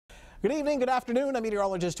Good evening, good afternoon. I'm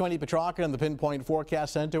meteorologist Tony Petrarca in the Pinpoint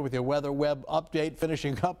Forecast Center with your weather web update,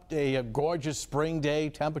 finishing up a gorgeous spring day.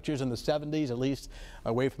 Temperatures in the 70s, at least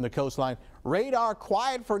away from the coastline. Radar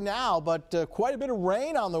quiet for now, but quite a bit of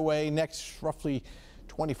rain on the way next roughly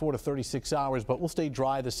 24 to 36 hours, but we'll stay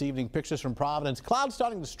dry this evening. Pictures from Providence. Clouds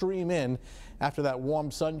starting to stream in after that warm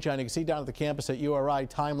sunshine. You can see down at the campus at URI,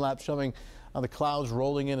 time lapse showing the clouds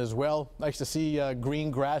rolling in as well. Nice to see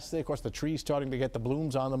green grass there. Of course, the trees starting to get the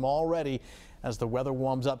blooms on them already as the weather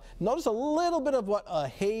warms up. Notice a little bit of what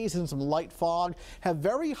haze and some light fog. Have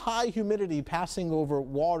very high humidity passing over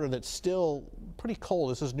water that's still pretty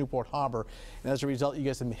cold. This is Newport Harbor, and as a result you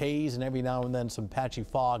get some haze and every now and then some patchy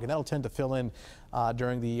fog, and that'll tend to fill in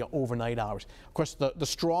during the overnight hours. Of course, the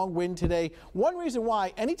strong wind today. One reason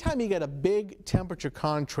why, anytime you get a big temperature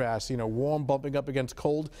contrast, you know, warm bumping up against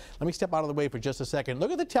cold. Let me step out of the way for just a second.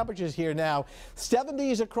 Look at the temperatures here now.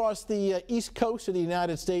 70s across the east coast of the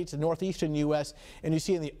United States and northeastern U.S. And you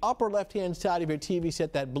see in the upper left-hand side of your TV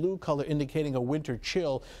set that blue color indicating a winter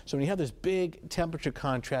chill. So when you have this big temperature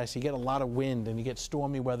contrast, you get a lot of wind and you get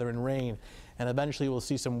stormy weather and rain. And eventually we'll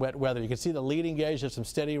see some wet weather. You can see the leading edge of some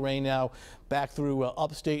steady rain now back through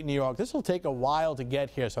upstate New York. This will take a while to get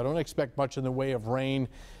here, so I don't expect much in the way of rain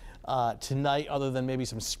tonight, other than maybe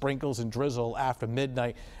some sprinkles and drizzle after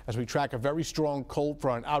midnight as we track a very strong cold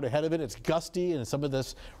front. Out ahead of it, it's gusty and some of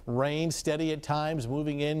this rain steady at times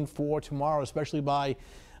moving in for tomorrow, especially by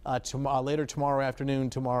later tomorrow afternoon,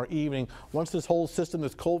 tomorrow evening. Once this whole system,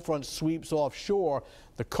 this cold front sweeps offshore,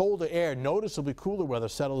 the colder air, noticeably cooler weather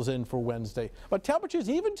settles in for Wednesday. But temperatures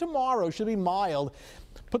even tomorrow should be mild.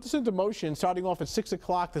 Put this into motion starting off at 6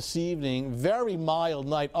 o'clock this evening. Very mild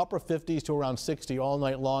night, upper 50s to around 60 all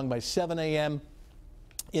night long. By 7 a.m.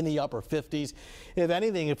 in the upper 50s. If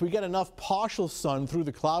anything, if we get enough partial sun through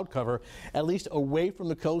the cloud cover, at least away from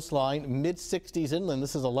the coastline, mid 60s inland.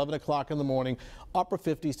 This is 11 o'clock in the morning, upper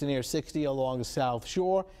 50s to near 60 along the south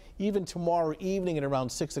shore. Even tomorrow evening at around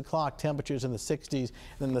 6 o'clock, temperatures in the 60s,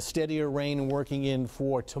 and then the steadier rain working in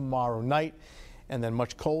for tomorrow night. And then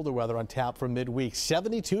much colder weather on tap for midweek.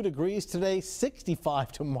 72 degrees today,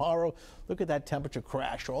 65 tomorrow. Look at that temperature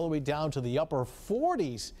crash all the way down to the upper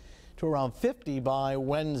 40s. To around 50 by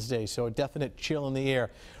Wednesday, so a definite chill in the air.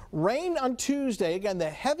 Rain on Tuesday. Again, the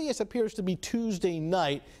heaviest appears to be Tuesday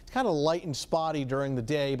night. It's kind of light and spotty during the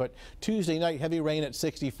day, but Tuesday night, heavy rain at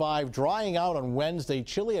 65, drying out on Wednesday,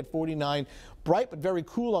 chilly at 49, bright but very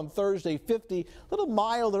cool on Thursday, 50, a little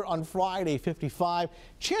milder on Friday, 55.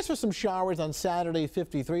 Chance for some showers on Saturday,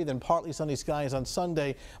 53, then partly sunny skies on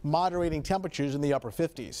Sunday, moderating temperatures in the upper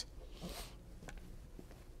 50s.